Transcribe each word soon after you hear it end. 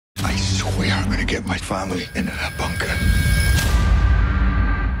swear I'm gonna get my family into that bunker.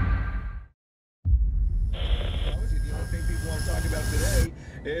 The only thing people want to talk about today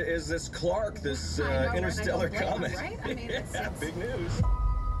is this Clark, this interstellar comet. Right? I mean, it's big news.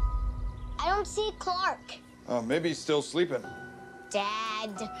 I don't see Clark. Oh, maybe he's still sleeping.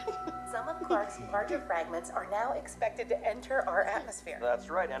 Dad. Some of Clark's larger fragments are now expected to enter our atmosphere. That's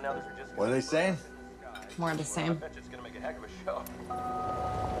right, and now those are just... What are they saying? more of the same. I bet it's gonna make a heck of a show.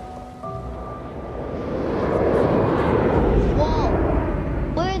 Whoa.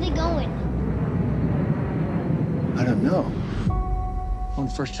 Where are they going? I don't know. When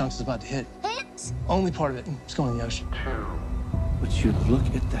the first chunk is about to hit. Hit? Only part of it. It's going in the ocean. Would you look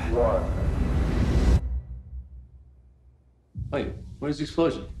at that? Wait, where's the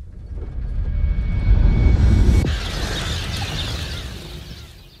explosion?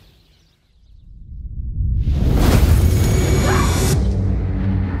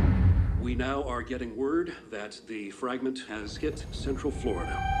 We now are getting word that the fragment has hit Central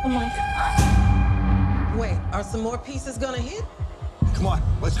Florida. Oh my God. Wait, are some more pieces gonna hit? Come on,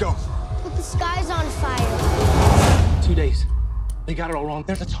 let's go. But the sky's on fire. 2 days. They got it all wrong.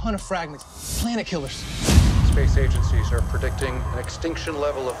 There's a ton of fragments. Planet killers. Space agencies are predicting an extinction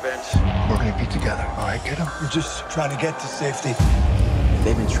level event. We're gonna be together, all right, kiddo? We're just trying to get to safety.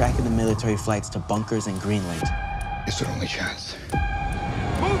 They've been tracking the military flights to bunkers in Greenland. It's our only chance.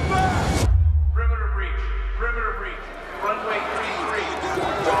 Move back! Perimeter breach. Perimeter breach. Runway 33.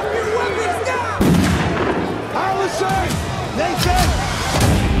 Drop your weapons now! Allison! Nathan!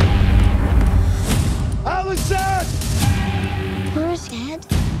 Allison! Where's Dad?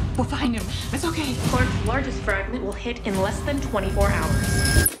 We'll find him. It's okay. Clark's largest fragment will hit in less than 24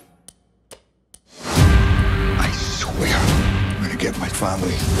 hours. I swear I'm gonna get my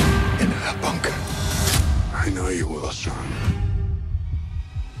family into that bunker. I know you will, son.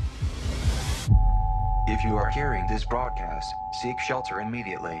 If you are hearing this broadcast, seek shelter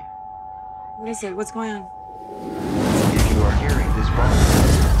immediately. What is it? What's going on? If you are hearing this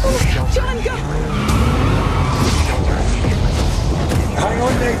broadcast, seek shelter John, go! immediately. Seek shelter immediately. Hang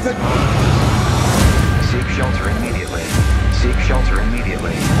on, Nathan.